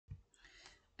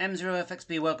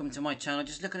M0FXB, welcome to my channel.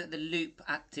 Just looking at the Loop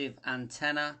Active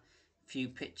antenna. A few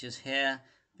pictures here.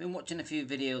 I've been watching a few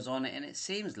videos on it and it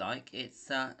seems like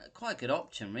it's quite a good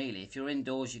option really. If you're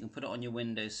indoors you can put it on your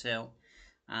windowsill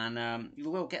and you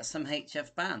will get some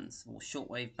HF bands or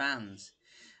shortwave bands.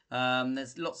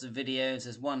 There's lots of videos.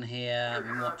 There's one here I've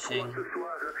been watching.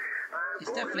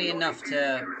 It's definitely enough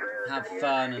to have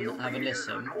fun and have a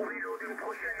listen.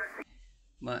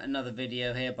 Another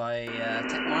video here by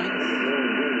TechMinds.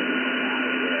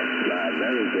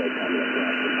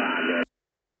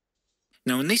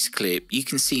 Now in this clip you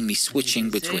can see me switching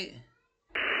between,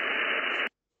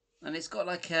 and it's got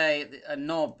like a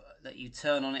knob that you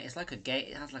turn on it. It's like a gate.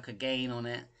 It has like a gain on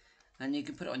it, and you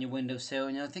can put it on your windowsill.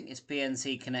 And I think it's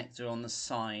BNC connector on the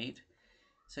side.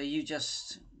 So you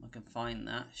just, I can find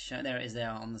that. There it is.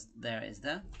 There on the, there it is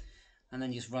there, and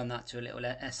then you just run that to a little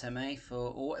SMA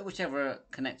for or whichever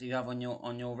connector you have on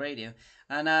your radio.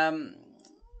 And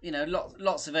you know,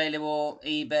 lots available.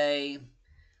 eBay,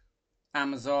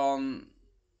 Amazon.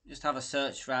 Just have a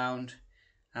search round,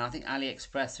 and I think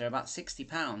AliExpress are about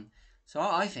 £60. So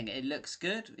I think it looks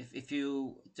good. If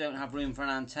you don't have room for an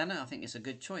antenna, I think it's a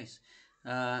good choice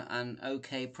and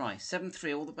okay price.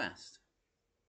 7.3, all the best.